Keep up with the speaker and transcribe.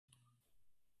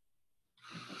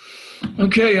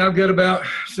Okay, I've got about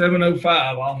 7:05.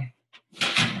 I'll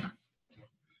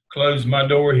close my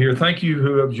door here. Thank you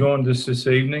who have joined us this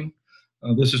evening.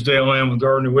 This is Dale Lamb with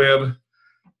Gardner Webb.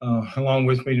 Along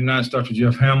with me tonight is Dr.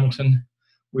 Jeff Hamilton.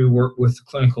 We work with the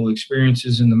clinical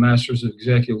experiences in the Masters of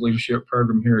Executive Leadership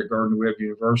program here at Gardner Webb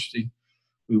University.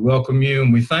 We welcome you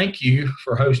and we thank you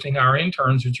for hosting our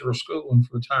interns at your school and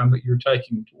for the time that you're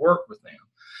taking to work with them.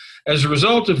 As a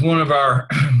result of one of our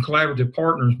collaborative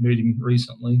partners meeting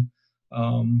recently,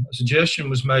 a suggestion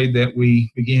was made that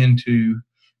we begin to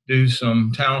do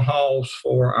some town halls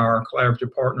for our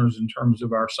collaborative partners in terms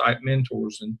of our site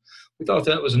mentors. And we thought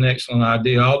that was an excellent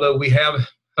idea, although we have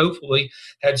hopefully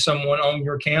had someone on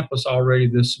your campus already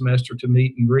this semester to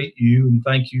meet and greet you. And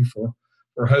thank you for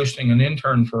hosting an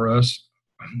intern for us.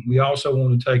 We also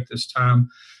want to take this time,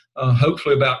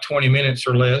 hopefully about 20 minutes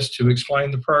or less, to explain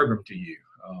the program to you.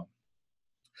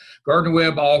 Gardner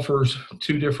Webb offers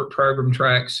two different program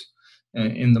tracks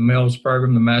in the MELS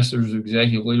program, the Masters of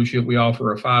Executive Leadership. We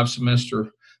offer a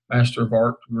 5-semester Master of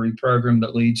Art degree program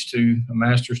that leads to a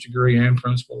master's degree and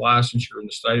principal licensure in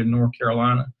the state of North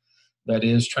Carolina. That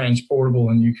is transportable,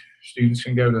 and students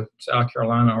can go to South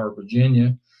Carolina or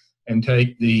Virginia and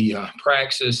take the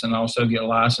praxis and also get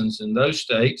licensed in those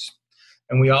states.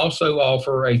 And we also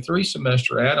offer a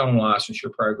 3-semester add-on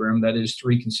licensure program that is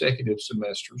 3 consecutive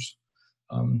semesters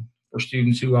for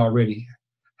students who already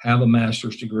have a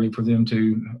master's degree, for them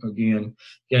to, again,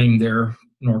 gain their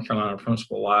North Carolina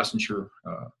principal licensure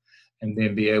and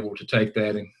then be able to take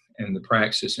that and the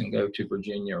praxis and go to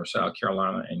Virginia or South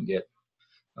Carolina and get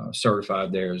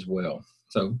certified there as well.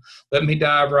 So let me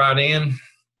dive right in.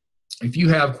 If you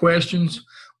have questions,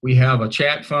 we have a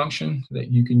chat function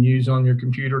that you can use on your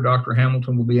computer. Dr.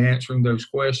 Hamilton will be answering those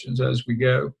questions as we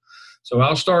go. So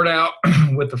I'll start out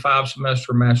with the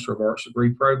 5-semester Master of Arts degree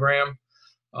program.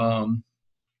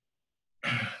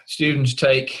 Students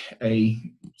take a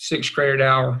 6 credit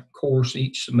hour course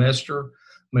each semester,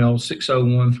 MELS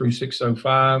 601 through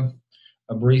 605.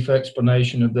 A brief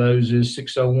explanation of those is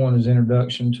 601 is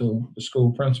Introduction to the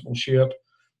School Principalship.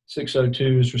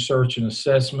 602 is Research and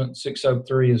Assessment.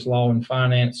 603 is Law and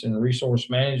Finance and Resource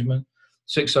Management.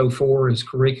 604 is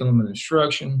Curriculum and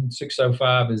Instruction.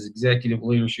 605 is Executive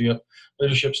Leadership,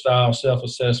 Leadership Style,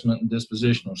 Self-Assessment, and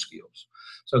Dispositional Skills.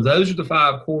 So those are the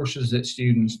 5 courses that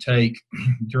students take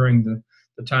during the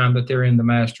time that they're in the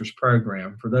master's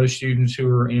program. For those students who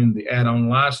are in the add-on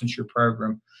licensure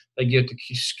program, they get to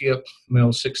skip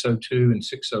MELS 602 and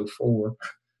 604,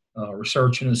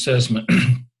 Research and Assessment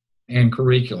and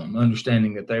Curriculum,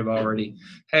 understanding that they've already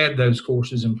had those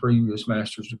courses in previous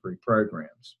master's degree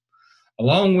programs.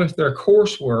 Along with their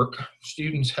coursework,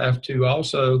 students have to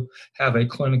also have a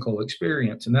clinical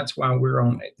experience, and that's why we're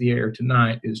on the air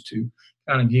tonight, is to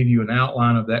kind of give you an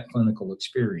outline of that clinical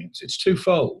experience. It's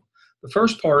twofold. The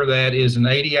first part of that is an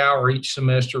 80-hour each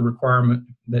semester requirement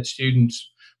that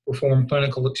students perform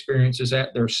clinical experiences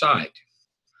at their site.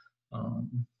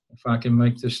 If I can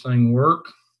make this thing work,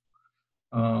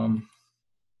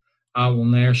 I will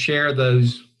now share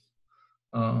those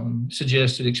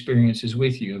suggested experiences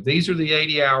with you. These are the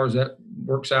 80 hours. That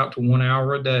works out to 1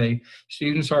 hour a day.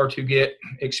 Students are to get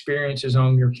experiences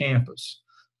on your campus.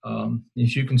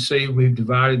 As you can see, we've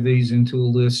divided these into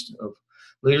a list of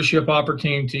leadership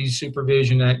opportunities,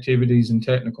 supervision activities, and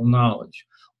technical knowledge.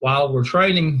 While we're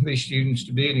training these students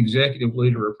to be an executive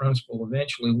leader or principal,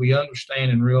 eventually we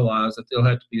understand and realize that they'll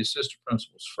have to be assistant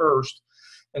principals first.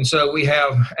 And so we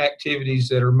have activities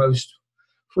that are most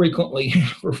frequently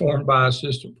performed by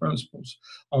assistant principals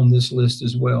on this list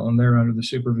as well, and they're under the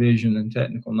supervision and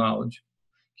technical knowledge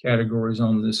categories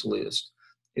on this list.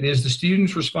 It is the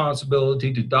student's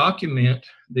responsibility to document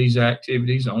these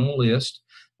activities on a list,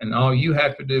 and all you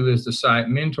have to do as the site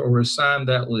mentor is sign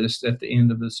that list at the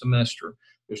end of the semester.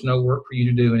 There's no work for you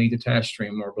to do in either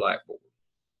TaskStream or Blackboard.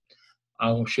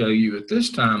 I will show you at this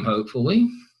time, hopefully,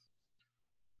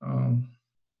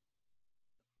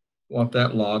 what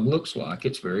that log looks like.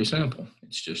 It's very simple.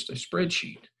 It's just a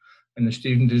spreadsheet. And the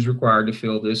student is required to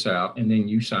fill this out, and then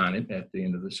you sign it at the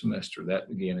end of the semester. That,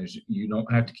 again, is you don't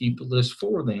have to keep the list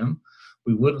for them.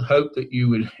 We would hope that you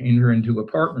would enter into a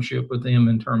partnership with them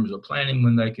in terms of planning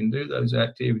when they can do those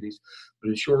activities, but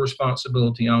it's your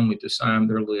responsibility only to sign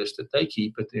their list that they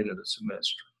keep at the end of the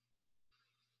semester.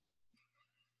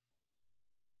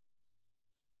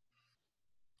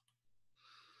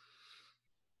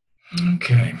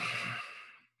 Okay.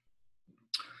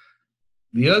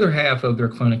 The other half of their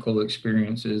clinical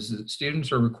experience is that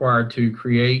students are required to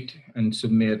create and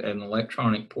submit an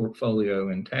electronic portfolio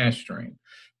in TaskStream.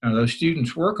 Now, those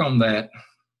students work on that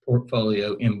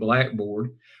portfolio in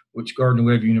Blackboard. which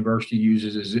Gardner-Webb University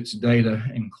uses as its data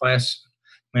and class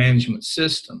management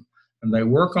system. And they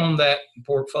work on that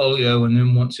portfolio, and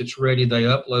then once it's ready, they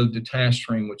upload to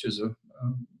TaskStream, which is a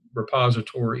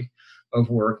repository of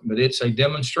work, but it's a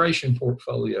demonstration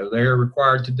portfolio. They are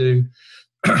required to do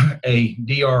a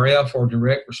DRF, or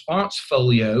direct response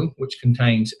folio, which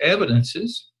contains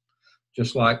evidences,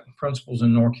 just like principals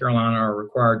in North Carolina are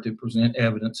required to present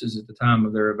evidences at the time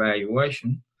of their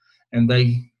evaluation. And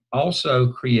they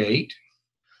also create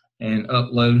and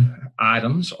upload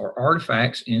items or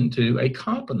artifacts into a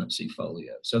competency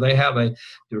folio. So they have a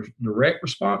direct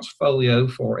response folio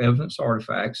for evidence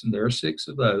artifacts, and there are 6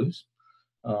 of those.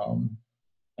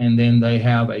 And then they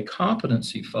have a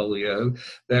competency folio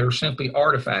that are simply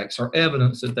artifacts or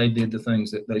evidence that they did the things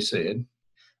that they said,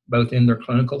 both in their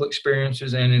clinical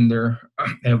experiences and in their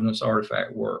evidence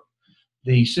artifact work.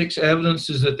 The 6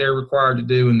 evidences that they're required to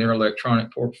do in their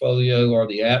electronic portfolio are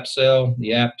the APSEL,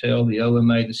 the APTEL, the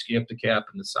OMA, the SCIP, the CAP,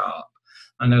 and the SOP.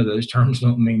 I know those terms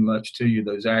don't mean much to you,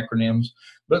 those acronyms,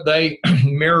 but they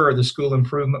mirror the school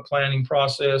improvement planning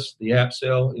process. The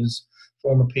APSEL is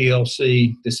form a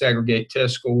PLC, disaggregate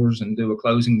test scores, and do a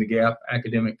closing the gap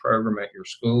academic program at your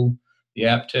school. The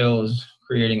APTEL is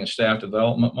creating a staff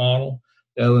development model.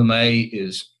 The OMA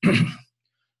is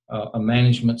a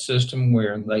management system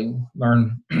where they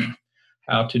learn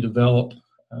how to develop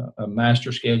a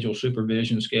master schedule,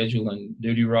 supervision schedule, and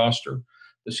duty roster.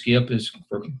 The SCIP is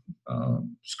for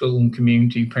school and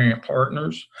community parent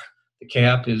partners. The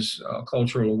CAP is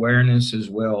cultural awareness as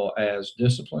well as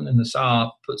discipline, and the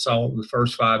SOP puts all of the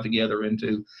first 5 together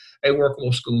into a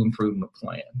workable school improvement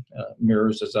plan.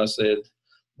 Mirrors, as I said,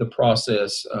 the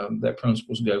process that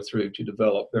principals go through to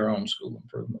develop their own school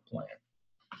improvement plan.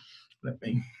 Let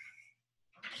me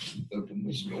open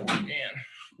this door again.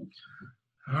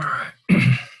 All right.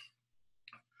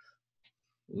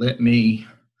 Let me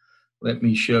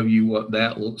show you what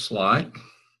that looks like.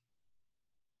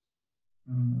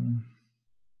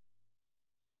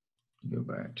 Go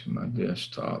back to my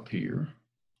desktop here.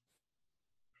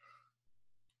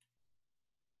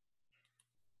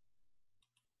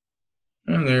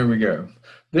 And there we go.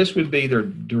 This would be their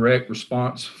direct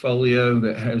response folio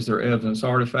that has their evidence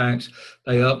artifacts.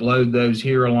 They upload those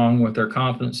here along with their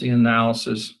competency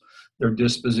analysis, their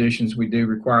dispositions. We do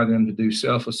require them to do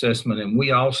self-assessment, and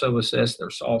we also assess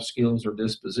their soft skills or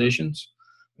dispositions.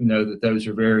 We know that those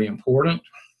are very important.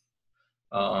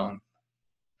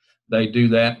 They do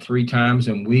that 3 times,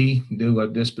 and we do a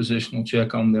dispositional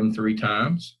check on them 3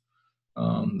 times.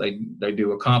 They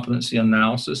do a competency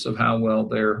analysis of how well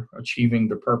they're achieving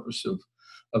the purpose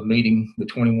of meeting the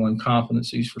 21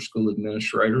 competencies for school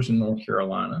administrators in North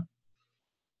Carolina.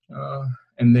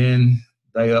 And then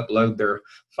they upload their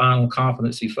final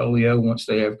competency folio once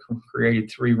they have created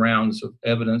 3 rounds of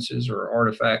evidences or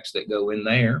artifacts that go in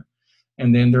there.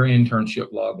 And then their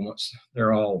internship log, once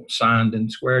they're all signed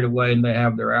and squared away and they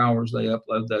have their hours, they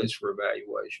upload those for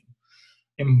evaluation.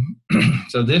 And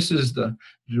so this is the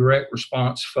direct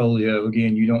response folio.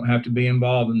 Again, you don't have to be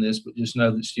involved in this, but just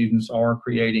know that students are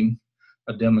creating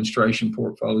a demonstration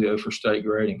portfolio for state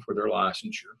grading for their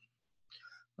licensure.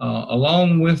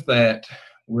 Along with that,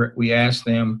 we ask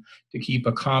them to keep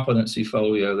a competency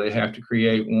folio. They have to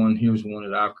create one. Here's one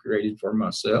that I've created for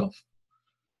myself,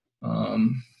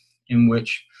 in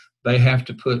which they have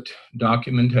to put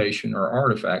documentation or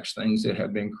artifacts, things that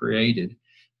have been created,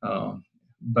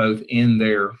 both in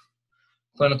their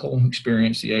clinical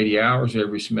experience, the 80 hours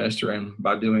every semester, and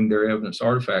by doing their evidence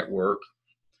artifact work.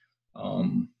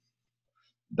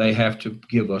 They have to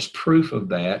give us proof of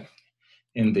that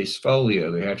in this folio.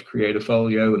 They have to create a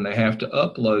folio, and they have to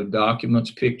upload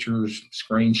documents, pictures,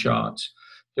 screenshots,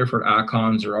 different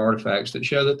icons or artifacts that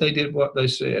show that they did what they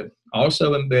said.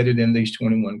 Also embedded in these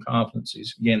 21 competencies.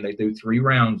 Again, they do 3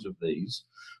 rounds of these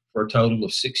for a total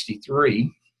of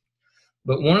 63.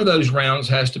 But one of those rounds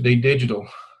has to be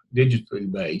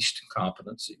digitally based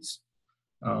competencies.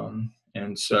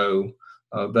 And so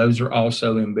those are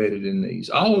also embedded in these.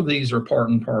 All of these are part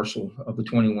and parcel of the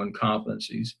 21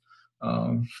 competencies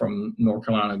from North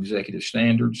Carolina Executive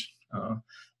Standards.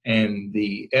 And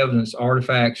the evidence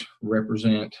artifacts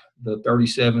represent the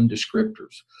 37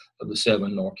 descriptors of the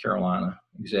 7 North Carolina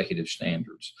Executive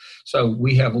Standards. So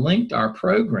we have linked our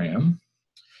program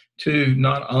to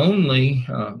not only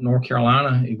North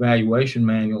Carolina Evaluation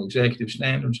Manual Executive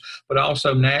Standards, but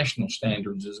also national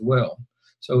standards as well.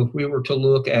 So if we were to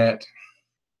look at,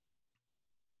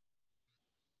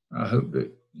 I hope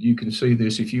that you can see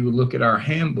this, if you would look at our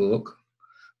handbook,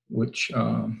 which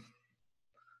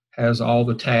has all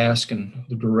the tasks and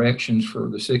the directions for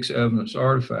the 6 evidence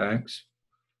artifacts.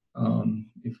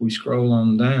 If we scroll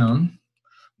on down,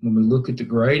 when we look at the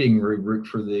grading rubric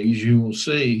for these, you will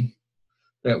see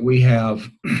that we have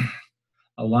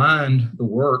aligned the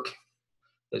work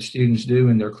that students do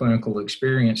in their clinical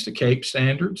experience to CAPE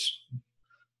standards,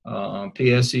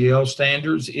 PSEL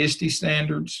standards, ISTE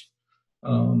standards,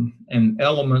 and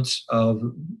elements of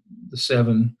the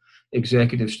 7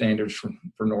 executive standards for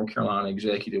North Carolina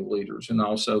executive leaders, and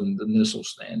also the NISL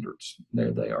standards.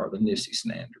 There they are, the NISI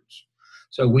standards.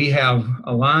 So we have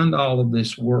aligned all of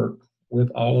this work with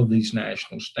all of these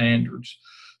national standards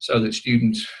so that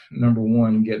students, number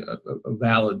one, get a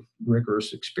valid,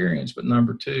 rigorous experience, but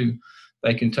number two,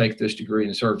 they can take this degree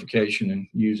and certification and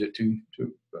use it to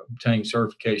obtain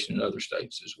certification in other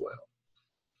states as well.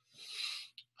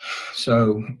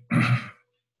 So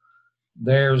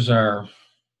there's our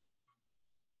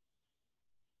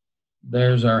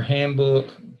handbook.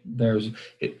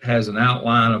 It has an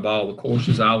outline of all the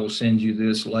courses. I will send you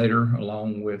this later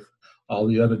along with all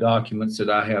the other documents that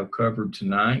I have covered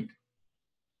tonight,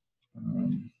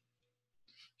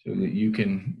 so that you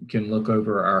can look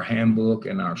over our handbook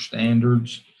and our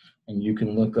standards, and you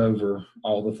can look over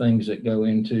all the things that go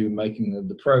into making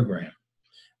the program.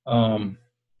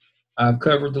 I've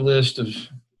covered the list of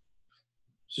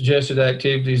suggested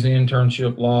activities, the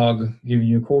internship log, giving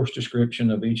you a course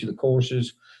description of each of the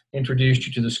courses, introduced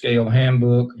you to the scale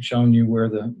handbook, shown you where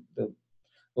the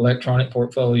electronic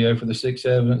portfolio for the 6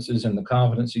 evidences and the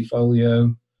competency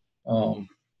folio. The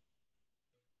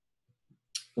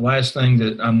last thing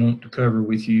that I want to cover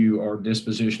with you are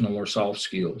dispositional or soft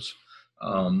skills.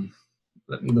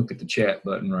 Let me look at the chat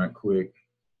button right quick.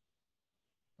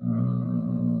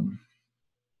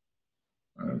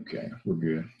 Okay, we're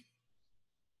good.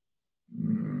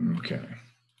 Okay.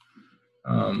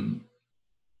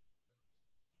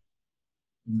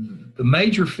 The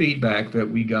major feedback that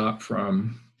we got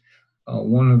from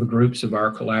one of the groups of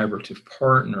our collaborative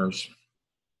partners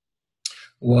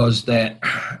was that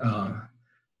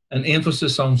an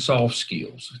emphasis on soft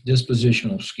skills,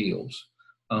 dispositional skills,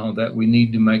 that we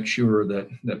need to make sure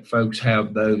that folks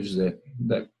have those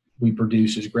that we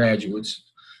produce as graduates.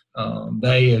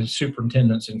 They, as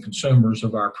superintendents and consumers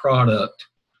of our product,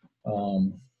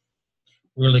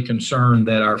 really concerned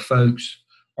that our folks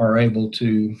are able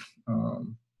to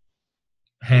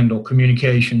handle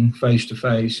communication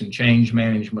face-to-face and change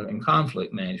management and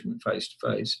conflict management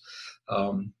face-to-face.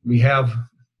 We have,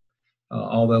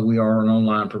 although we are an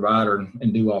online provider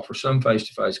and do offer some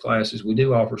face-to-face classes, we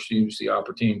do offer students the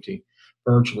opportunity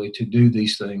virtually to do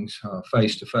these things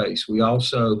face-to-face. We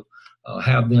also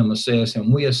have them assess,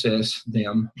 and we assess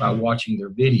them by watching their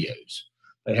videos.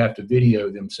 They have to video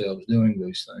themselves doing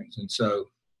these things. And so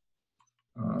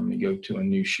let me go to a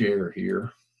new share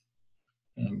here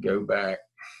and go back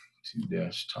to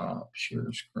desktop,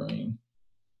 share screen,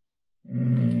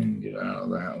 and get out of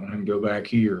that one and go back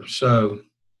here. So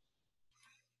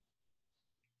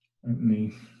let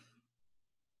me,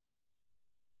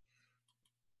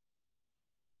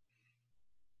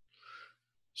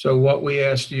 so what we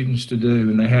ask students to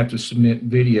do, and they have to submit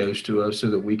videos to us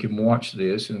so that we can watch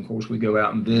this. And of course, we go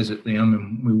out and visit them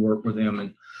and we work with them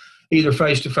in either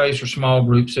face-to-face or small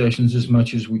group sessions as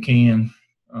much as we can.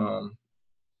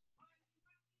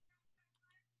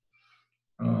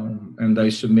 And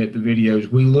they submit the videos.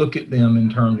 We look at them in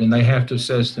terms, and they have to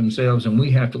assess themselves, and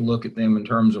we have to look at them in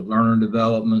terms of learner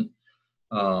development,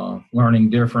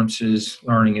 learning differences,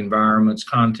 learning environments,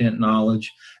 content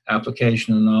knowledge,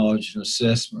 application of knowledge, and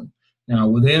assessment. Now,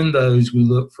 within those, we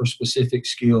look for specific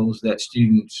skills that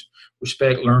students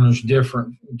respect learners'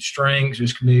 different strengths,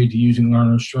 is committed to using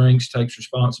learners' strengths, takes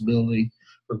responsibility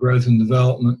for growth and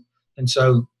development. And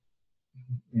so,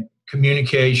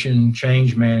 communication,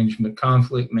 change management,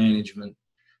 conflict management,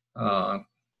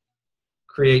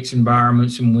 creates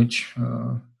environments in which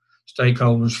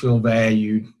stakeholders feel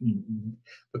valued,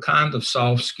 the kind of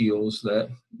soft skills that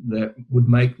would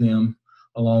make them,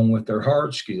 along with their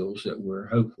hard skills that we're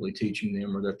hopefully teaching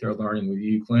them or that they're learning with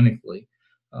you clinically,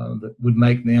 that would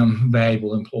make them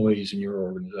valuable employees in your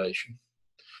organization.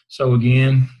 So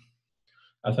again,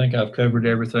 I think I've covered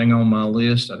everything on my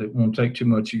list. I didn't want to take too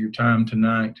much of your time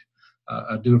tonight.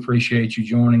 I do appreciate you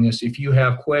joining us. If you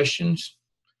have questions,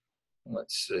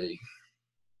 let's see.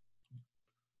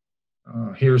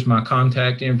 Here's my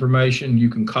contact information. You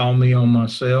can call me on my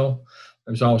cell.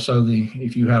 There's also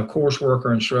if you have coursework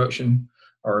or instruction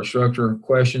or instructor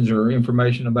questions or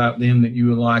information about them that you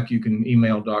would like, you can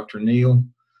email Dr. Neal,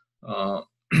 or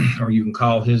you can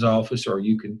call his office, or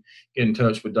you can get in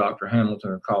touch with Dr.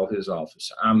 Hamilton or call his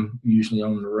office. I'm usually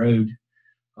on the road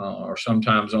or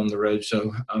sometimes on the road,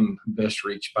 so I'm best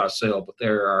reached by cell, but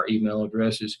there are our email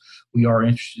addresses. We are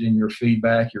interested in your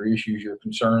feedback, your issues, your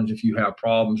concerns. If you have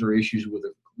problems or issues with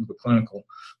a clinical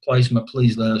placement,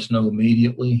 please let us know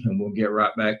immediately, and we'll get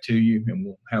right back to you, and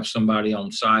we'll have somebody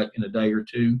on site in a day or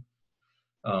two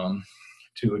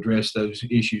to address those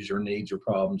issues or needs or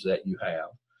problems that you have.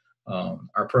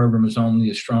 Our program is only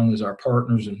as strong as our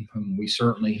partners, and we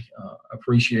certainly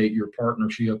appreciate your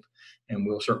partnership, and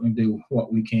we'll certainly do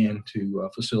what we can to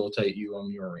facilitate you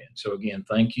on your end. So again,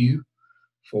 thank you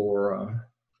for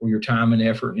your time and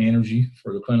effort and energy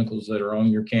for the clinicals that are on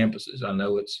your campuses. I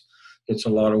know it's a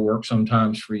lot of work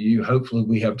sometimes for you. Hopefully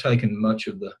we have taken much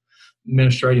of the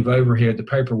administrative overhead, the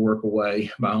paperwork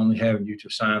away by only having you to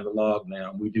sign the log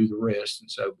now. We do the rest, and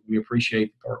so we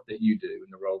appreciate the part that you do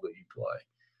and the role that you play.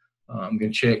 I'm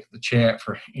going to check the chat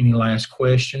for any last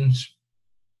questions.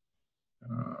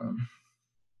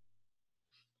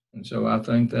 And so I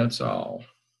think that's all.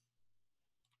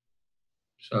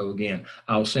 So again,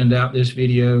 I'll send out this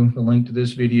video, the link to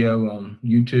this video on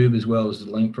YouTube, as well as the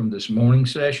link from this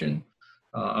morning's session.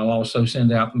 I'll also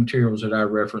send out the materials that I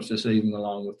referenced this evening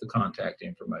along with the contact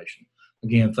information.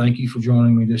 Again, thank you for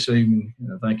joining me this evening.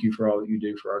 Thank you for all that you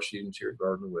do for our students here at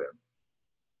Gardner-Webb.